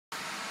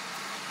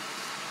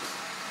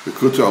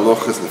Likutei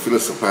Halachot,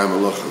 Nefilas Apaim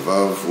Halacha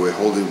Vav, we're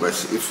holding by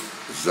Seif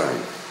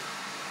Zayin.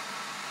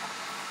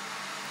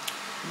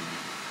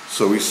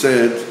 So we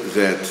said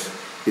that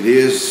it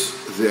is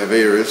the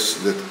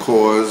Averis that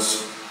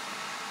cause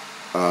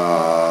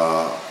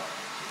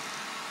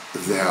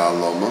the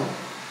Haloma,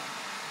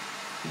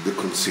 the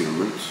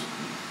concealment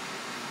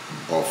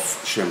of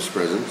Hashem's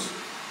presence,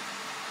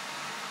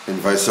 and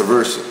vice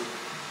versa.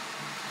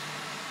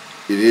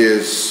 It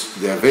is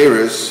the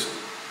Averis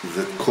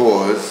that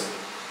cause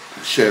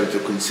Hashem to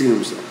conceal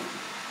himself.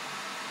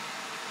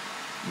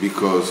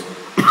 Because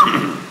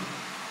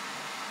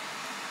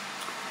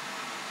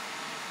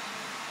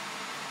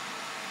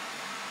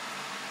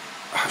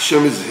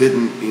Hashem is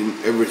hidden in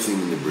everything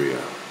in the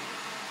Bria.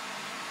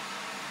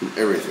 In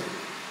everything.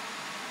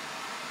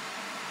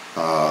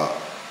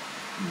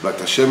 But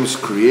Hashem has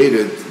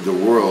created the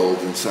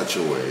world in such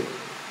a way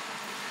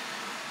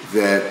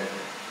that,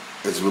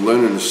 as we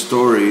learn in the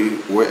story,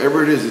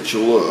 wherever it is that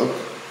you look,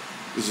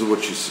 this is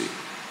what you see.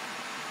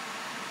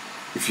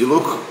 If you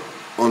look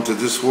onto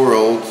this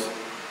world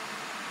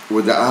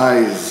with the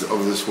eyes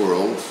of this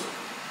world,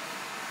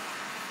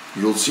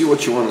 you'll see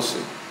what you want to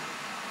see.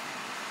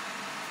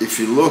 If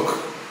you look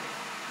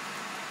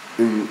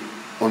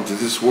onto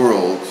this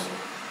world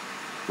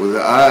with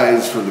the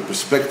eyes from the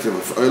perspective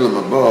of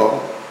Olam Haba,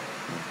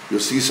 you'll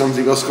see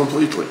something else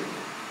completely.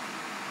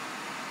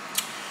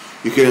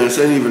 You can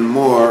understand even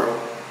more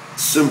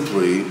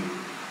simply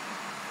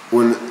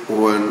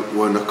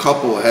when a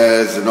couple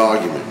has an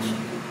argument.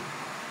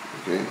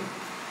 Okay?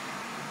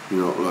 You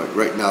know, like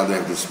right now they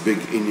have this big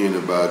Indian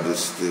about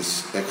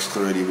this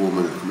ex-Haredi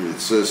woman that committed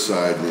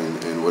suicide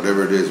and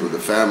whatever it is with the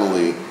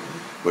family,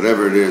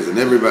 whatever it is, and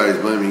everybody's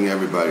blaming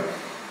everybody.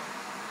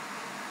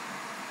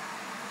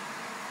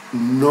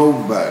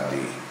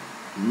 Nobody,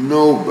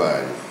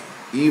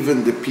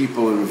 even the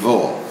people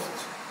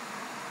involved,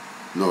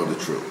 know the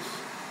truth.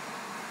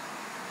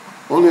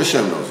 Only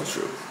Hashem knows the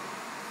truth.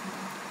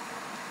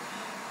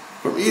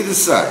 From either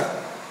side.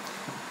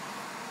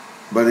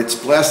 But it's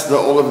plastered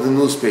all over the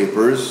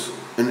newspapers,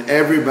 and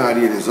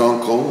everybody and his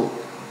uncle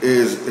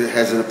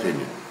has an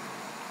opinion.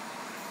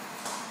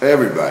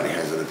 Everybody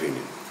has an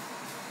opinion.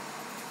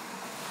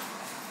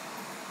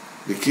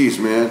 The keys,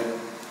 man.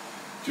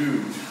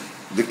 Dude.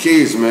 The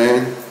keys,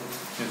 man.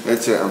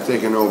 That's it. I'm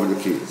taking over the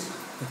keys.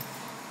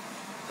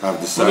 I've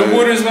decided. Well, the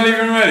water's not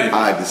even ready.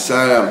 I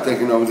decided I'm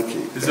taking over the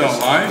keys. Is that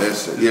live?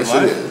 That's it. Yes,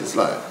 it is. It's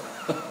live.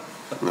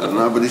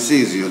 Nobody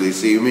sees you. They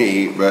see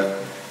me, but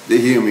they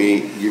hear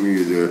me giving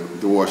you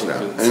the wash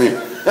down.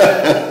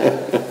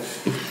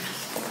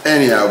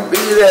 Anyhow, be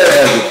that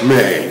as it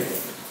may.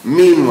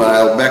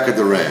 Meanwhile, back at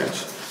the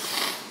ranch.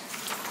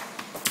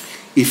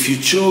 If you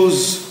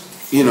choose,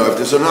 if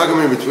there's an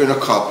argument between a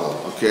couple,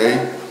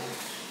 okay,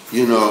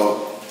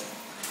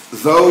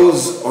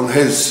 those on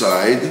his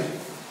side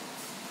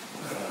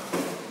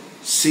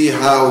see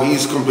how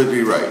he's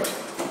completely right.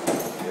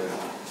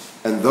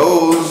 And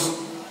those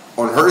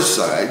on her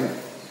side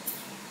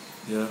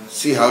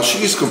see how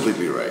she's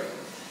completely right.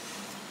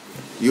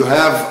 You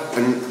have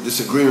a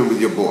disagreement with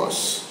your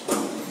boss.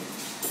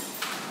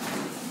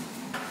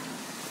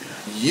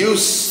 You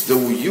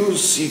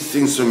see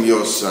things from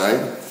your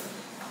side,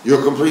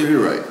 you're completely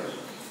right.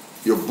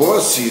 Your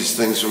boss sees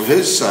things from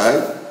his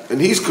side, and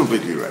he's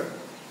completely right.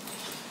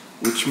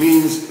 Which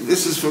means,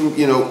 this is from,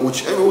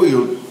 whichever way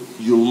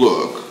you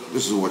look,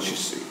 this is what you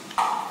see.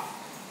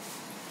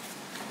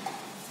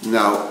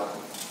 Now,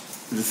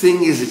 the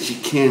thing is that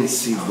you can't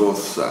see both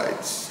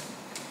sides.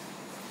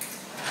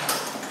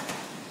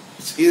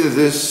 It's either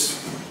this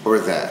or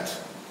that.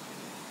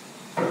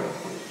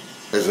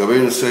 As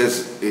Rabbeinu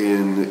says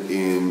in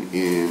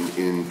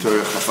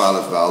Torah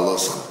Chafalef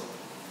Ba'aloscha.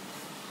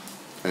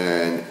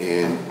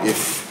 And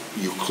if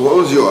you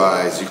close your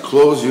eyes, you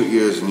close your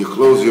ears, and you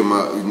close your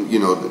mouth,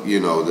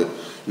 that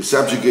you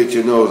subjugate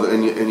your nose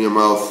and your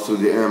mouth to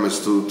the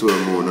emes, to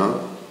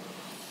Emunah,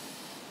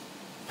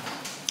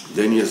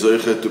 then you're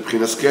zoichet to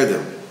B'chinas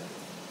Kedem.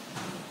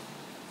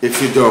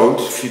 If you don't,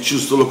 if you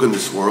choose to look in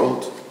this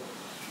world,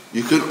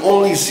 you can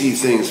only see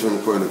things from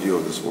the point of view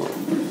of this world.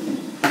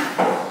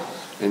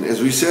 And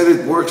as we said,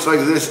 it works like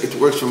this, it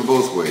works from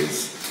both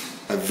ways.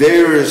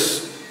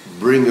 Averis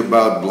bring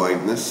about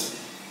blindness.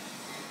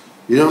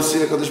 You don't see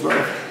HaKadosh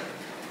Baruch Hu.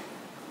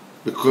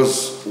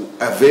 Because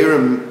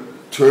Averim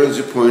turns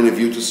your point of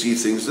view to see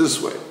things this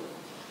way.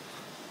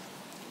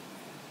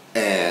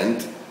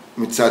 And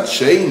Mitzad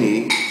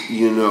Sheni,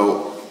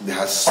 the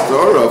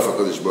Hastara of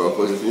HaKadosh Baruch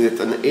Hu is the thing that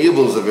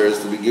enables Averis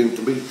to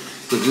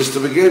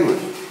begin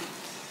with.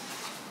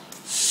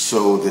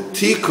 So the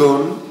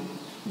Tikkun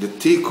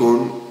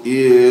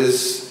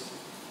is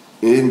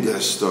in the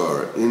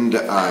Hastara, in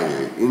the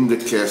Ayah, in the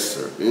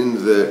Keser,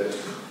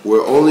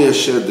 where only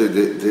Hashem, the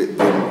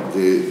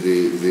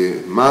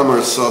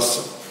Mamar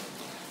Sasa,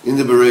 in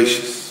the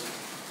Bereshis,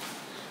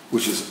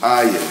 which is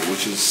Ayah,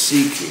 which is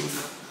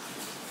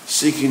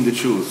seeking the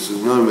truth. So,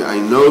 I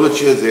know that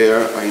you're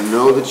there, I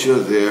know that you're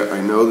there,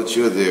 I know that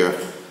you're there.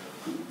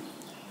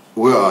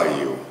 Where are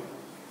you?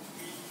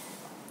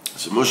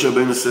 So Moshe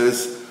Rabbeinu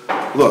says,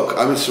 look,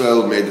 Am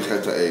Yisrael made the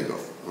Chet HaEgel,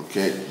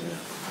 okay?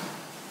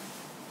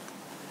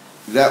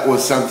 That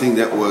was something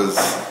that was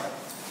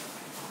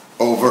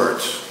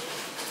overt.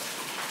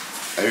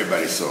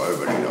 Everybody saw,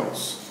 everybody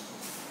knows.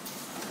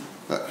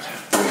 We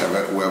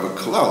have a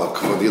klal,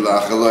 kvod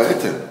yilach lo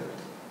eter.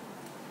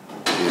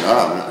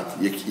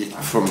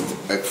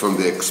 From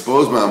the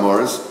exposed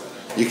ma'amoros,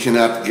 you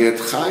cannot get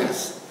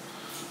chayas.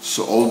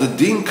 So all the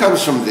din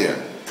comes from there.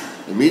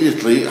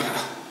 Immediately,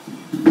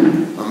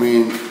 I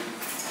mean,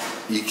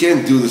 you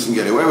can't do this and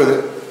get away with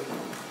it.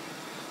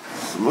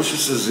 So Moshe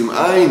says,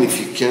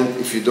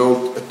 if you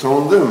don't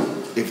atone them,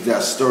 if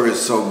that story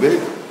is so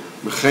big,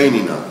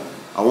 mechenina.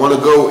 I want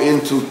to go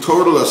into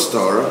total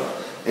astora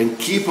and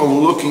keep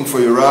on looking for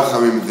your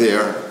rachamim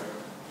there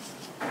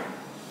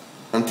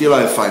until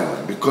I find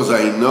one. Because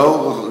I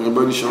know,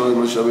 Rabbi Shalom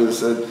Moshe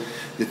said,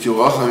 that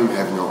your rachamim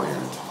have no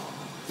end.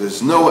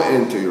 There's no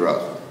end to your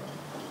rachamim.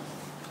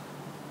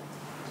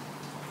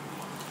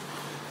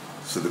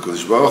 So the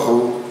Kodesh Baruch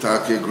Hu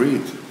Taki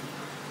agreed.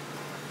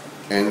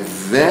 And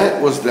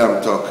that was the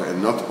Amtaka,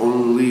 and not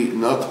only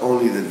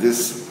that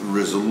this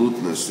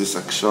resoluteness, this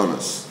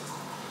akshonas,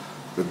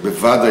 but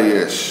bevada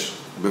yesh,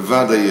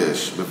 bevada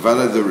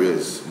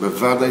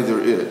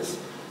there is,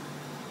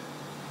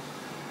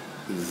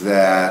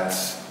 that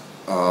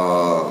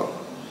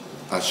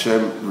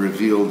Hashem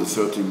revealed the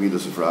 30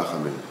 midas of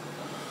Rachamim,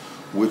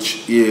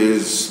 which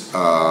is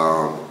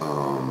a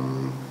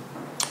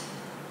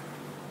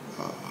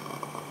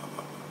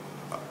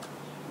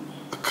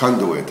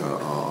conduit,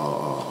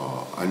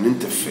 an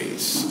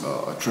interface,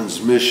 a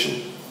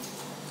transmission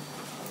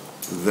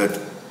that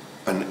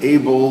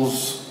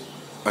enables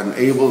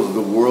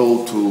the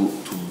world to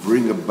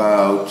bring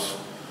about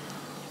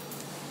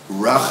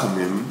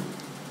rachamim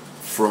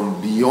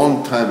from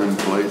beyond time and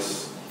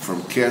place,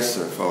 from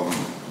Keser, from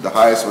the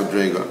highest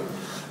madrega,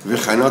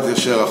 v'chanot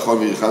yasher achom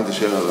v'yichan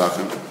tisher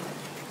rachim,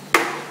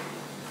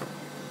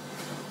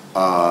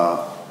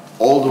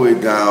 all the way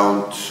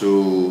down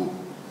to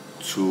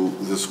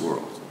this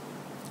world.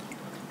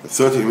 The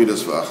 30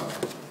 midas v'achim.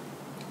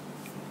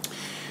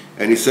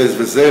 And he says,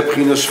 v'zeh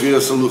p'china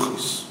shviras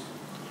haluchos.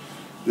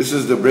 This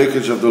is the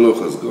breakage of the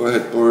luchas. Go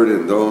ahead, pour it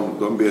in.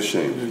 Don't be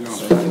ashamed.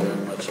 Thank you very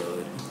much,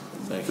 Eli.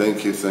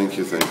 Thank you.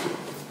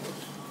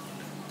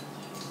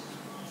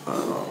 I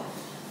don't know.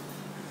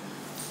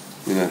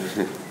 You know,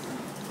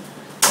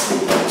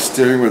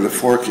 steering where the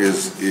fork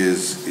is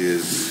it's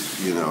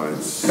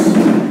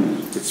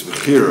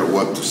bechira,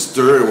 what to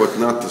stir and what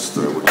not to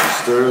stir. What to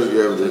stir, you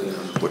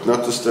have what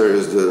not to stir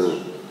is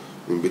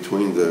in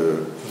between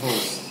the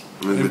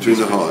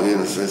hole. You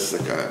know, so it's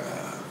like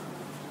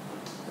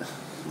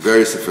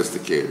very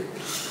sophisticated.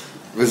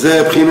 This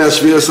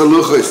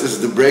is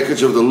the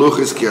breakage of the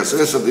luchas,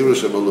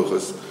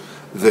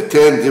 the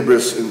 10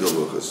 dibros in the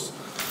luchas.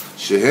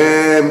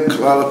 Shehem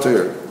klal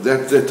Torah,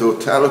 that's the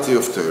totality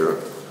of Torah.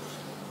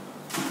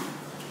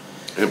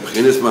 And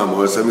b'chinas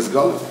ma'amoros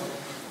hamizgalim,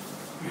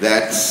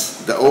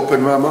 that's the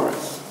open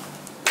ma'amoros.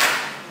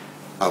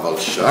 Aval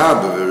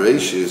shah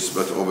b'vereshis,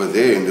 but over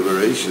there in the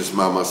vereshis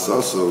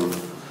ma'amasasum,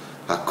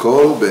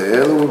 hakol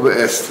be'elu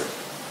be'ester.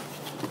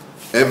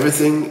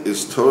 Everything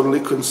is totally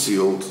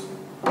concealed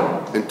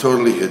and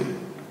totally hidden.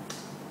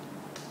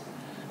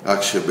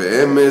 But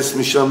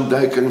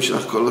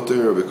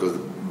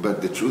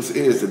the truth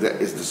is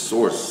that is the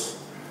source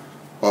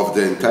of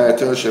the entire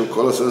Torah.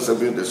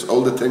 There's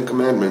all the 10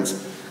 commandments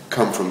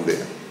come from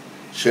there.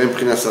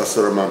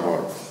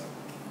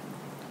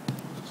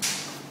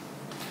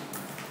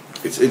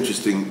 It's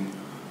interesting.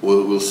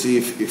 We'll see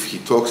if he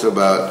talks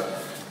about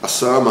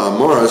Asar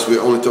Ma'amoras. We're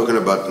only talking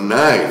about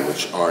 9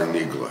 which are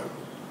Nigla.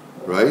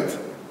 Right?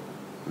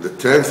 The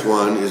 10th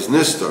one is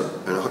Nistar.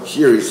 And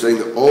here he's saying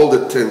that all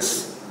the 10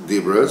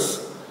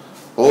 Dibras,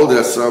 all the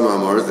Asar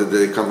Ma'amoras, that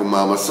they come from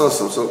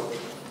Ma'amasasam. So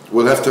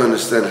we'll have to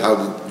understand how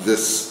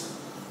this,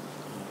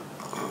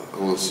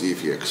 we'll see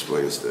if he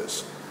explains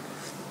this.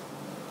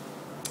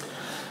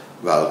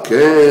 When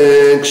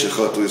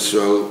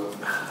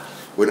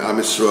Am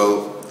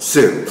Yisrael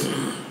sinned,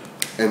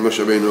 and Moshe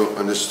Rabbeinu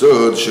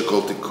understood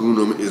Shekol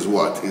Tikkunum is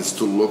what? Is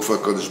to look for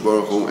HaKadosh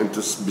Baruch Hu and to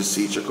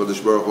beseech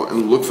HaKadosh Baruch Hu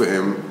and look for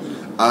him.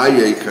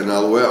 Ayei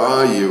Kanal, where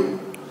are you?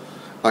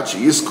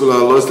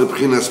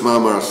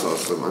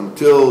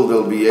 Until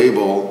they'll be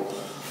able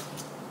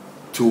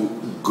to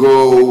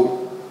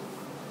go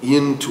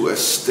into a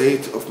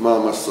state of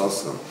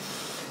Ma'amasasam.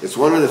 It's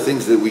one of the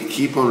things that we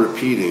keep on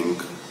repeating,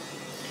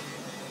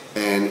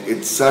 and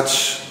it's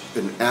such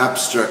an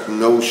abstract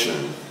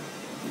notion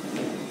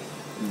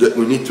that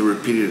we need to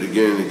repeat it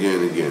again and again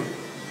and again.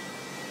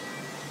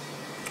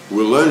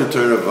 We learn in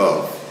Torah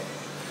Vav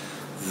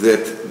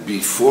that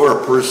before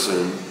a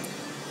person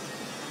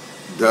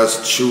does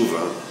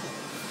tshuva,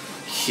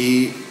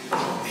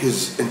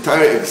 his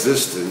entire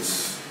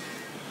existence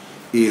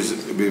is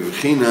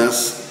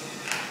b'vchinas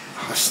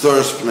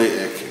hastoras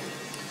pnei eke,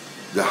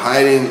 the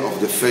hiding of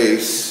the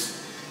face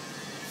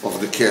of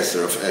the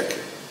keser of eke,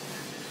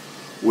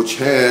 which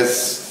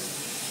has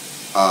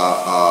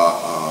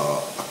a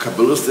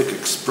Kabbalistic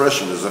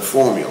expression as a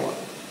formula.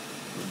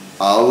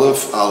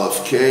 Aleph,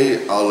 Aleph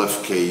K,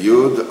 Aleph K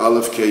Yud,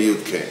 Aleph K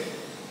Yud K.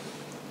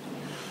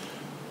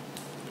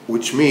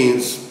 Which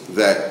means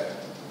that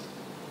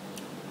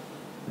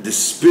the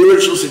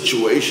spiritual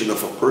situation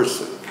of a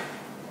person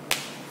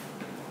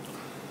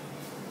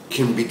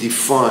can be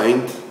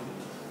defined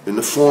in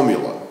a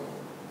formula.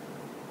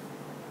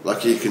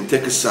 Like you can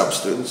take a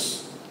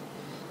substance,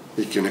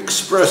 you can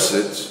express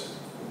it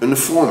in a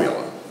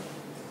formula.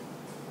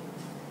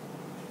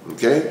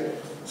 Okay?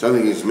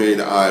 Something is made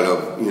out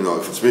of,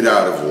 if it's made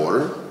out of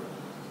water,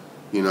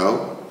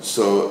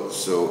 so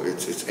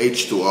it's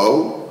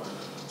H2O.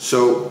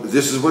 So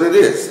this is what it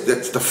is.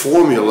 That's the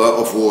formula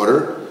of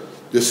water.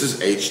 This is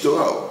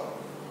H2O.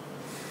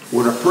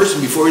 When a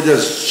person, before he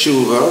does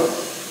tshuva,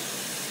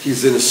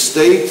 he's in a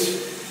state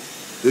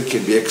that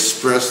can be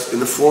expressed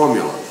in a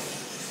formula.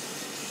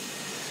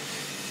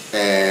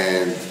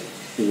 And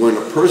when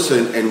a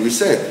person, and we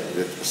said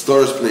that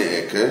Storas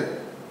Pnei Eke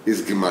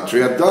is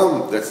Gematria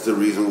Dam. That's the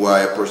reason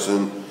why a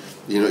person,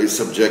 is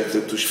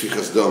subjected to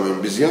Shfichas Dam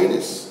and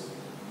Bizyonis.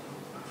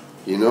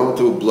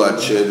 To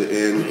bloodshed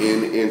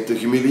and to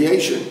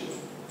humiliation.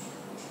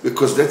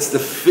 Because that's the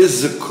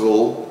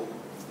physical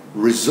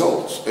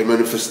result and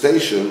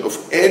manifestation of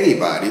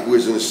anybody who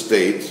is in a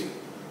state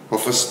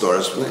of a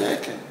Storas Pnei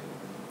Eke.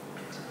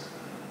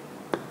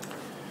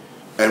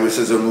 And it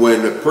says, and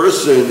when a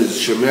person is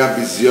Shemea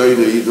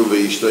Bizyonis Yidon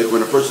Ve'ishtaik,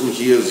 when a person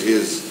hears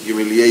his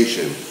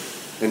humiliation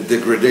and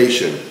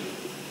degradation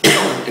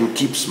and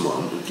keeps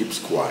mum, and keeps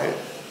quiet,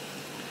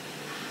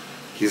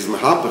 his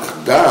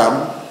Mahapach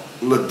Dam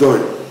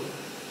Ladon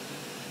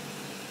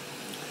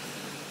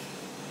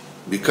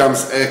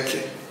becomes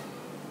Eke.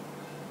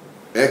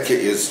 Eke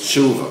is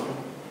tshuva.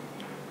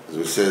 As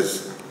it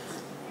says,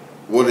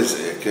 what is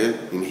Eke?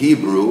 In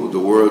Hebrew, the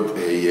word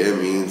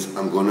Ehyeh means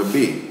I'm going to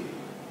be.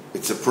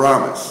 It's a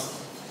promise.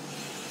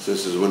 So it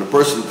says when a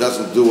person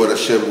doesn't do what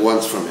Hashem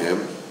wants from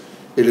him,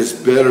 it is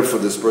better for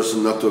this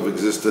person not to have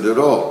existed at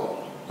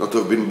all, not to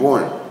have been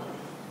born.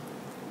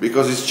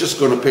 Because he's just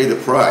going to pay the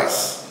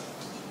price.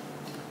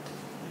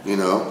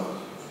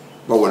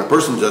 But when a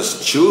person does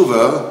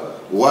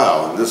tshuva,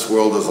 wow, in this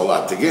world there's a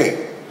lot to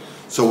gain.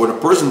 So when a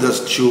person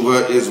does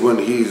tshuva is when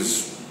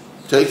he's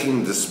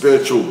taking the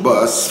spiritual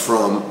bus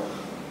from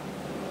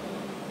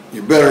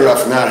you're better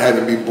off not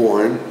having been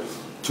born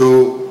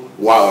to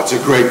wow, it's a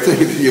great thing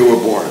that you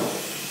were born.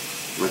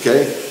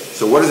 Okay?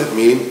 So what does it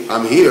mean?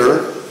 I'm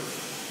here,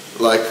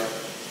 like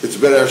it's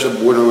better I should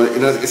be born.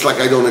 It's like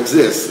I don't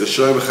exist. The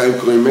Shoyim Chaim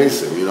Kurim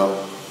Mesim,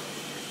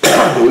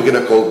 we're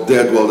gonna call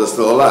dead while they're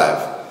still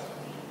alive.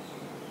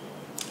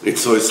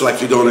 It's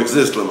like you don't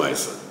exist,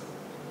 Lamaisa.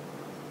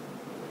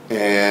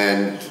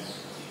 And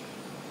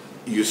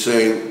you're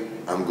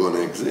saying, I'm going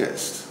to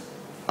exist.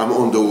 I'm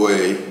on the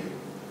way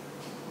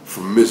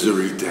from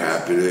misery to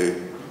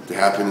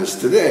happiness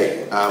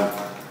today.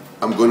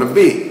 I'm going to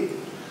be.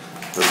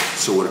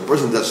 So when a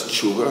person does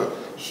tshuva,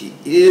 he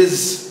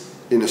is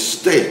in a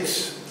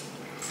state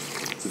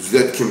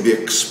that can be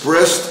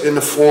expressed in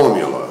a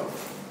formula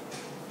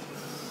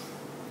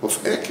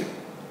of Eke.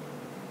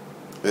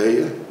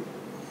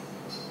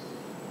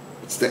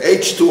 It's the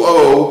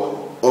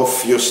H2O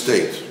of your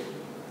state.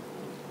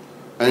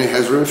 And it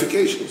has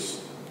ramifications.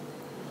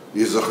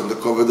 Yizach and the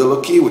Koved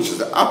Eloki, which is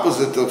the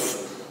opposite of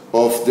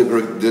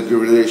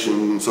degradation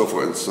and so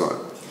forth and so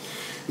on.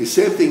 The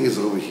same thing is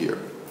over here.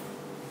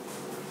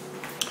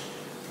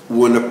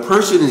 When a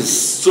person is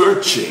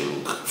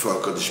searching for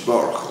HaKadosh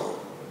Baruch Hu,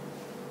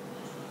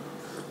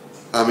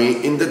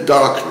 in the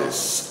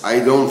darkness,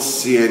 I don't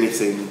see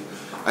anything.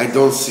 I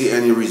don't see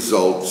any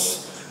results.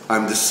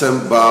 I'm the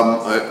same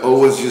bum I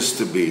always used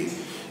to be.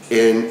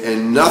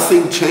 And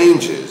nothing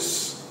changes.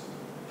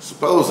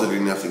 Supposedly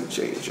nothing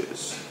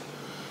changes.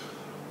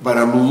 But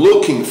I'm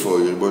looking for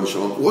you,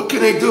 what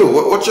can I do?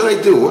 What should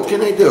I do? What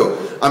can I do?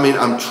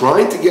 I'm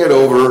trying to get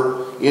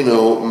over,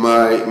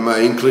 my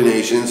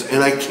inclinations,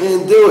 and I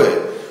can't do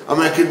it.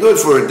 I can do it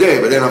for a day,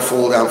 but then I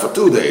fall down for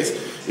 2 days.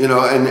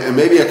 And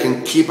maybe I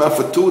can keep up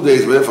for 2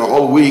 days, but then for a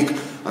whole week,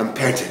 I'm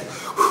panting.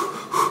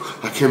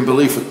 I can't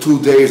believe for 2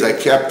 days I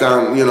kept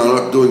on,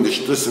 not doing the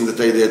shtusim that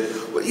I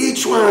did. Well,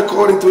 each one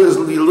according to his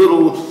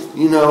little,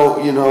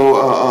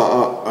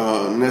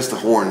 nest of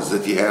horns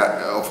that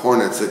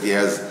hornets that he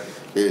has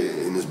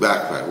in his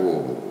backpack.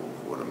 Whoa,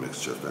 what a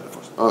mixture of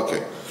metaphors.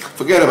 Okay,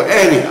 forget about it.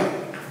 Anyhow,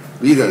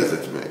 be that as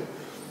it may.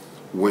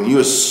 When you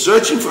are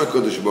searching for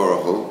HaKadosh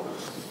Baruch Hu,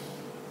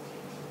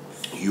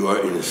 you are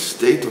in a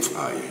state of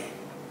ayah.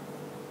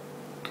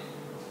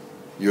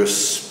 You're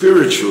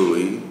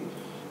spiritually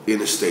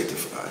in a state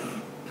of ayah.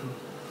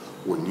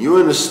 When you're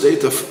in a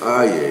state of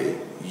ayah,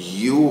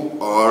 you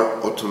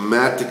are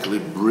automatically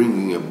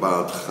bringing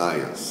about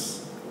chayas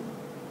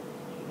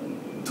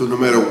to no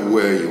matter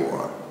where you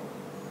are.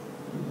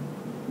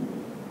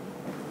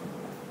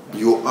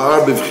 You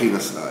are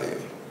b'vchinas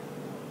ayah.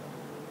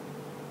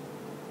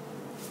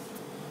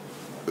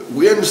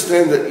 We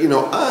understand that,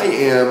 I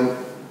am,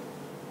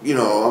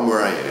 I'm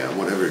where I am,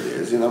 whatever it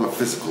is. I'm a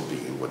physical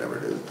being, whatever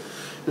it is.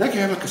 And I can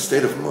have like a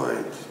state of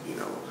mind,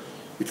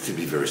 It can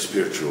be very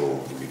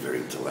spiritual, it can be very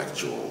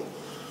intellectual.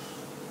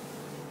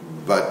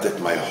 but that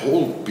my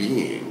whole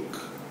being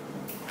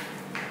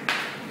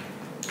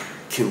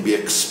can be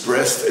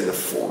expressed in a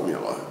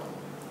formula.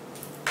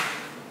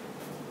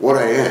 What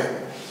I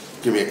am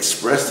can be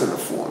expressed in a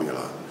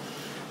formula.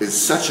 It's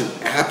such an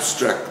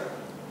abstract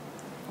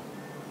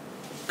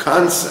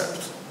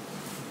concept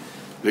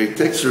that it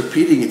takes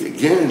repeating it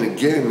again and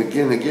again and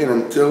again and again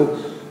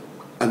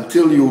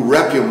until you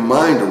wrap your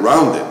mind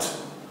around it.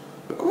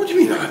 What do you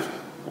mean?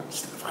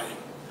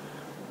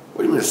 What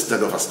do you mean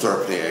instead of a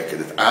starpneic,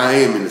 that I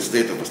am in the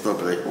state of a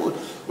starpneic? What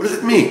does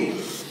it mean?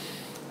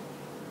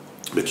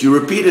 But you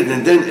repeat it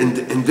and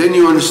then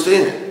you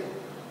understand.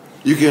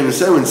 You can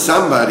understand when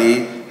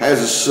somebody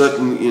has a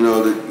certain,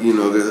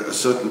 a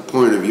certain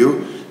point of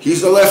view.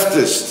 He's a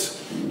leftist.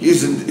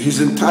 His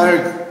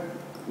entire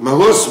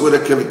mahus with a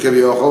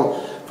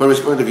kaviyachol from his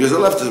point of view is a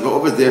leftist. But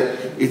over there,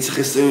 it's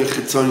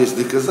chitzonius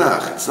de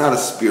kazach. It's not a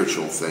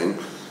spiritual thing.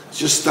 It's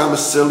just a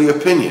silly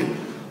opinion,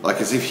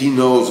 like as if he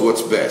knows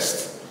what's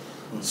best.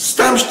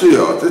 Stam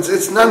shtuyot.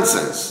 It's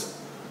nonsense.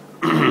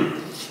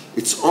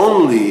 It's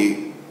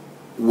only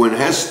when it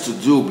has to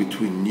do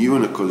between you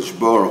and the Kodesh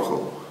Baruch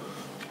Hu,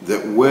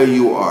 that where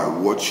you are,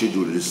 what you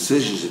do, the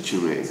decisions that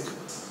you make,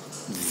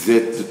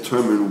 that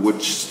determine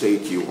which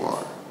state you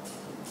are.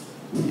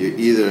 You're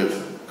either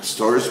a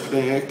storage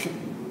pnei,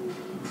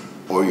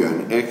 or you're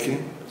an eke,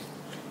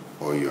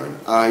 or you're an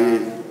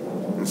ayin,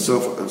 and so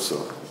forth and so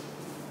on.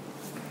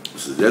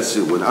 So that's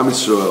it. When Am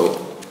Yisrael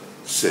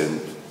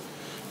sinned,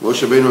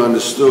 Moshe Rabbeinu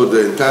understood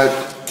the entire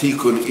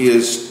tikkun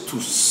is to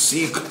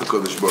seek the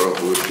Kodesh Baruch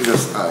Hu,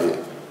 B'chinas ayin.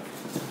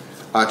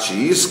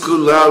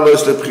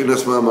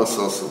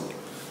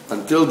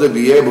 Until they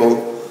be able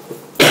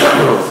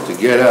to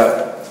get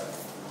up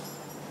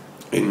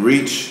and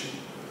reach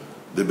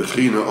the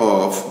Bechina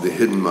of the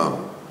hidden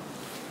Mam.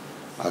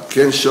 That's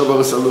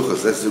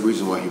the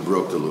reason why he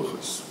broke the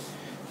Luchas.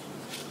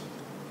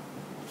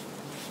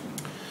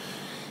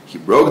 He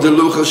broke the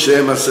Luchas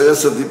Shem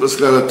Aseres HaDibros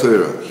Klal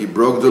HaTorah. He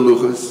broke the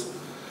Luchas.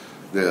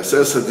 The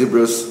Aseres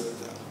HaDibros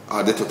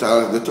are the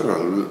totality of the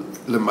Torah.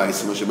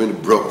 L'maisa Moshe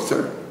Rabbeinu broke the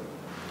Torah.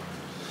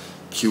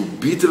 Ki hu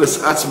bitel es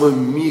atzmo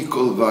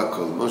mikol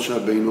vakol. Moshe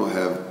Rabbeinu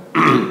have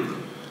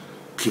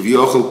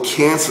kivyochel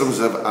canceled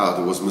himself out.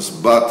 It was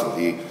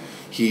misbatel.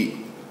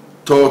 He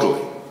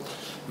totally.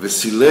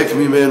 V'silek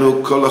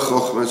mimenu kol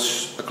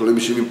hachochmas hakolim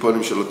b'shivim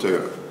ponim shel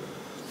HaTorah.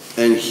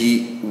 And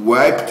he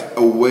wiped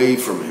away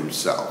from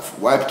himself,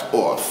 wiped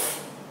off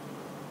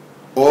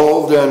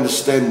all the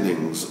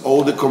understandings,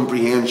 all the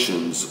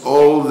comprehensions,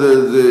 all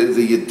the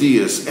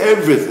ideas,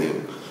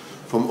 everything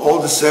from all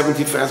the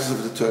 70 facets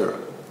of the Torah.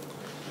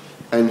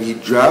 And he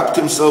dropped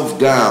himself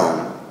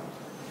down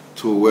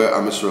to where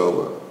Am Yisrael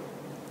were.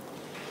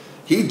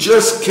 He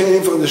just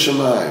came from the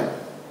Shemayim.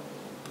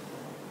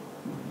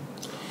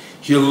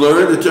 He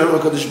learned the Torah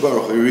of HaKadosh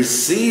Baruch Hu. He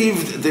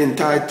received the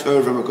entire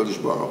Torah from HaKadosh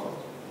Baruch Hu.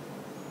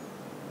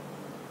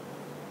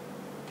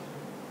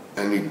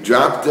 And he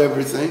dropped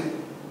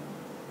everything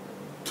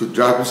to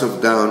drop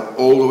himself down,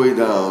 all the way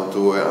down to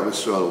where Am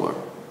Yisrael were.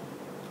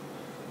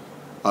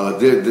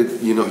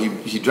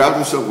 He dropped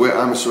himself where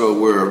Am Yisrael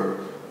were,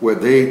 where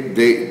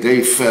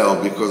they fell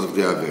because of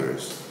their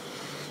averos.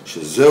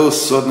 Shezeu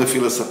sod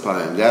Nefilas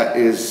Apaim. That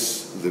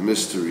is the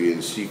mystery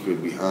and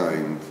secret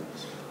behind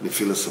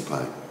Nefilas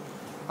Apaim.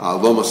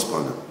 Alomas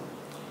Panim.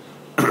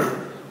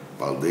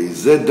 And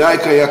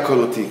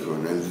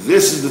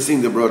this is the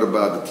thing that brought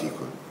about the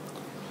tikkun.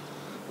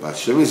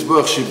 Hashem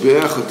Yisborach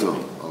shibeach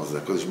oto. The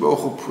Kodesh Baruch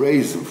Hu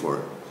praised him for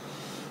it.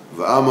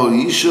 V'amol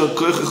yisher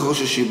koichecho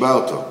sheshiba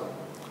oto.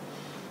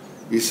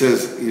 He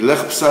says,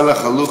 Yilech psalach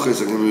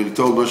haluches, and he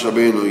told Moshe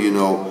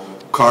Rabbeinu,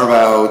 carve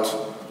out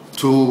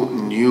 2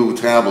 new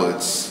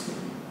tablets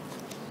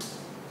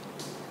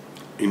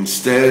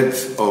instead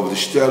of the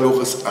shtei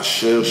haluches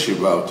asher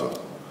shiba oto.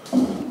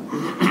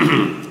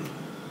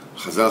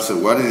 Chazal said,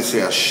 why did he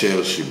say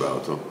asher shiba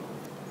oto?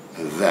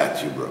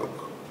 That you broke.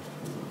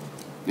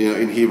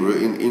 In Hebrew,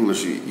 in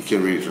English, you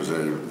can't really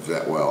translate it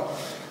that well.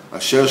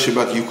 Asher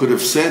shibat, you could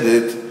have said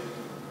it,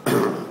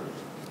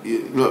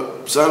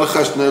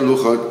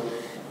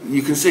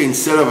 you can say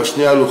instead of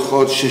Ashnei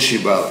Aluchot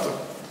Sheshibalta.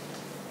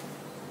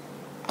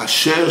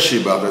 Asher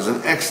Shibalta is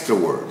an extra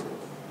word.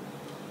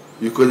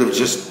 You could have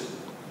just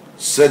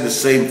said the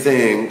same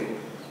thing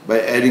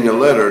by adding a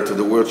letter to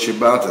the word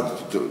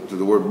Shibalta, to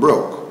the word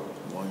broke.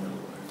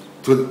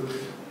 The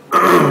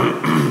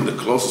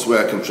closest way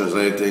I can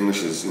translate it to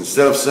English is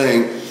instead of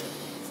saying,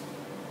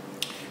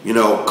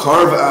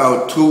 carve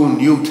out 2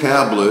 new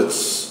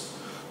tablets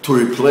to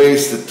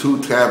replace the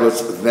 2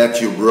 tablets that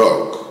you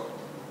broke.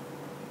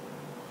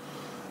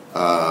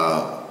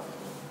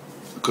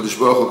 Kodesh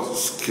Baruch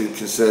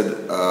Hu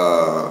said,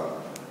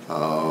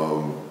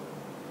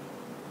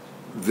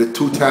 the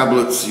 2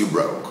 tablets you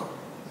broke,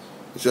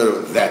 instead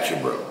of that you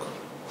broke.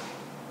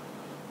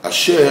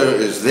 Asher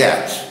is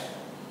that.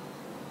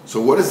 So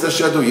what does the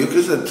Asher do? You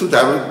could say the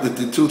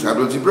 2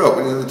 tablets you broke,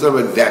 and you talk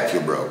about that you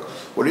broke.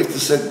 What do you have to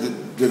say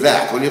the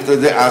that? What do you have to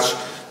say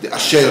the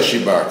Asher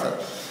Shibarta?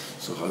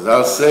 So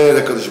Chazal say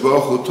that Kodesh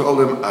Baruch Hu told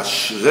him,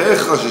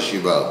 Ashrecha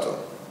Sheshibarta.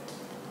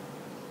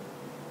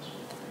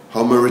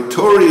 how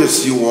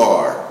meritorious you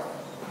are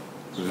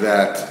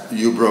that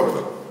you broke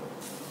them.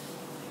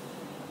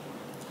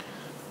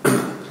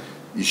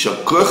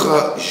 יישר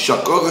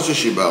כוח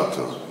ששיברת,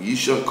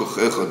 יישר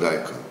כוחך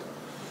דייקה.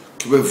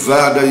 כי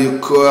בבד היה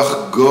כוח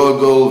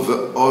גדול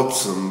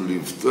ועוצם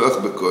לבטוח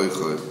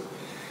בכוחך.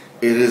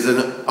 It is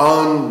an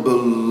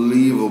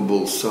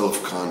unbelievable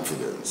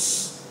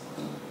self-confidence.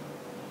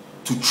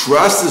 To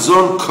trust his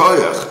own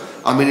koyach.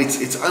 I mean,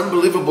 it's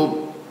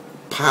unbelievable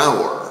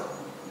power.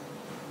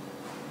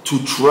 To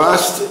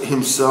trust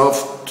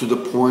himself to the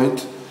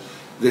point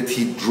that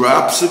he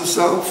drops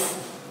himself.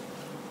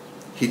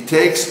 He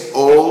takes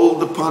all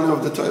the panim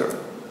of the Torah.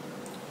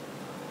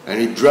 And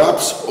he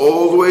drops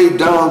all the way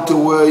down to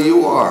where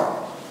you are.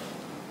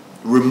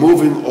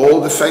 Removing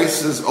all the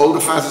facets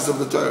of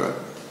the Torah.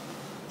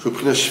 Ki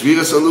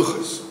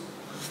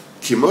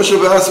Moshe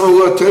B'Asma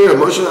hu Torah.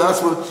 Moshe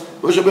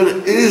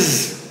Rabbeinu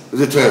is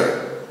the Torah.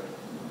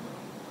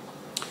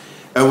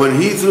 And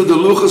when he threw the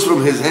luchos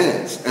from his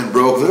hands and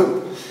broke them,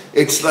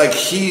 it's like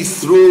he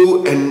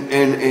threw and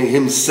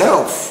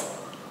himself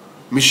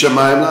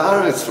mishamayim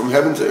la'aretz, from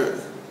heaven to earth.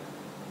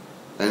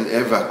 And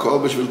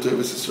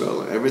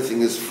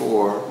everything is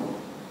for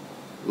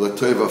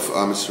l'tova of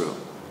Am Yisrael.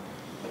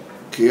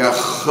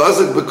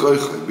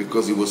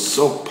 Because he was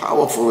so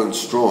powerful and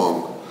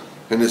strong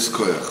in his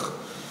koyach.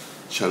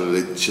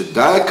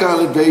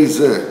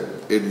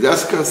 It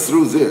does come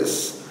through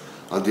this.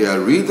 On the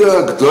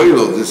Arida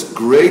Gdoilo, this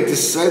great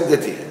descent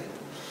that he had.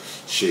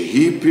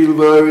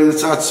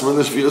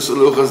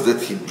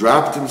 That he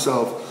dropped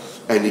himself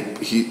and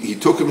he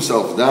took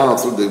himself down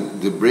through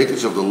the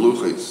breakage of the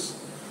luchos.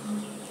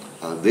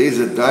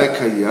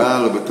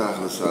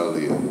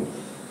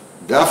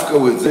 Dafka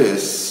with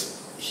this,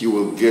 he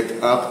will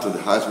get up to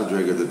the highest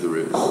madrega that there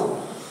is.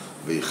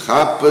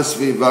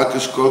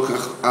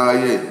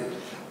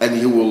 And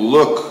he will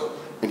look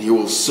and he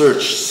will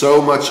search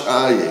so much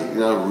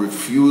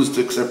refuse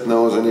to accept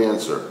no as an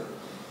answer.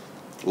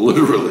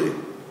 Literally.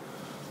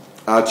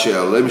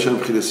 Until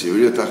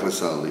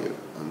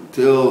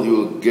he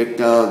will get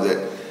down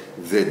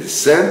the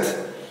descent.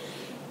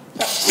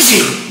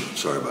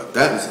 Sorry about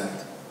that.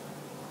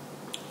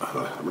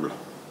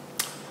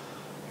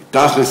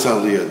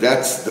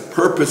 That's the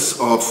purpose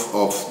of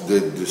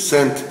the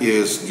descent,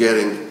 is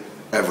getting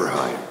ever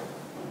higher.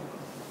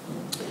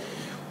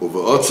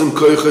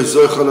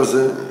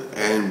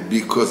 And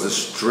because the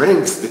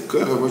strength, the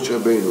koach of Moshe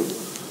Rabbeinu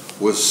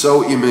was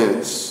so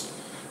immense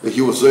that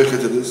he was zoicha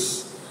to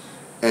this,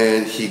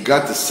 and he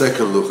got the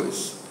second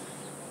luchos,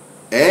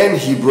 and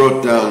he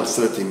brought down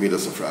 30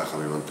 midas of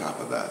rachamim on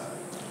top of that.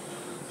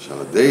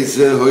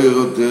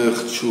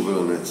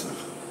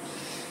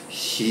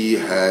 He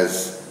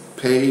has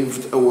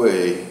paved a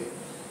way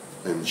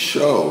and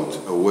showed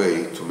a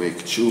way to make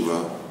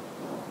tshuva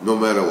no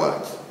matter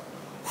what,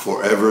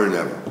 forever and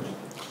ever.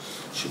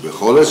 And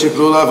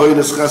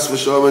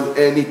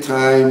any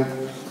time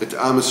that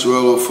Am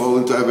Yisrael will fall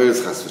into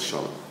Averis chas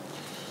v'shalom,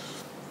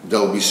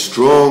 they'll be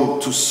strong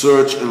to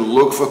search and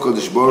look for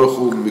Kodesh Baruch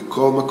Hu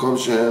mikol makom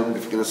shehem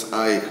b'fkinas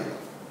ayikah.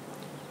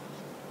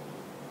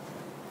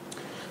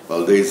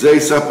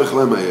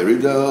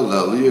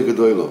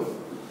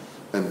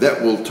 And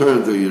that will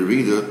turn the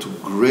Yerida to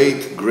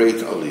great, great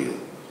Aliyah.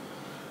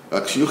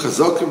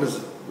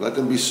 Let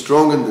them be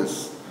strong in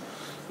this.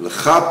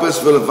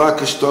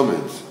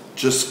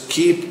 Just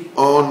keep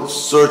on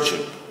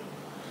searching.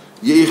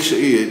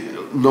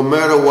 No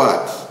matter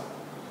what.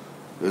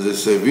 As I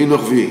say,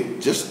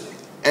 just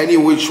any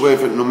which way,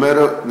 no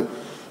matter,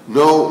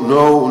 no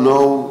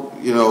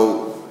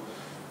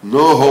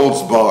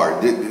holds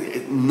barred.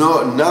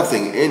 No,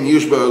 nothing. En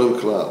yush ba'olam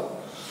klal.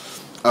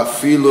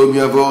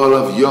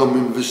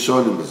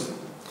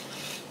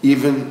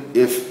 Even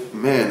if,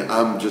 man,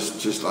 I'm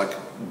just like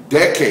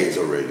decades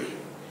already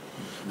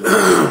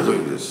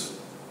doing this.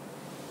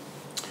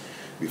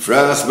 In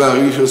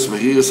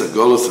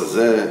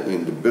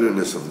the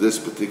bitterness of this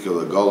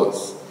particular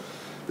golus,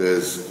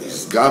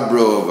 there's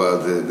gabro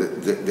of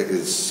that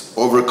is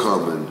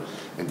overcome,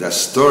 and the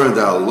stor and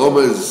the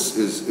aloma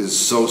is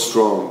so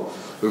strong.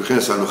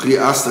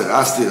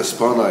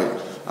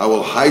 I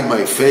will hide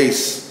my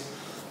face,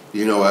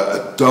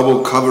 a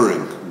double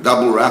covering,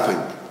 double wrapping.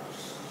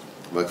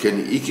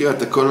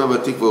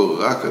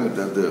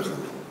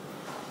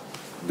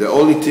 The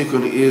only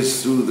tikkun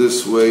is through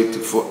this way to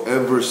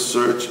forever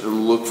search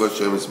and look for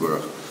Hashem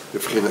Yisbarach.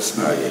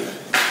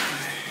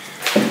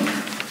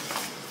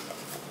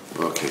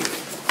 Okay.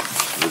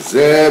 This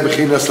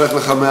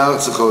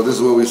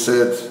is what we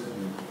said.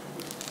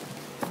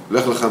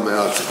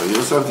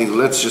 Something,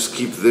 let's just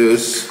keep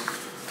this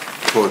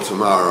for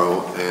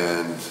tomorrow,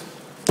 and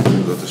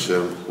Lord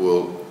Hashem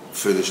will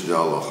finish the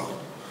halacha.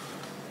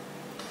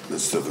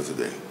 That's it for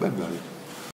today. Bye-bye.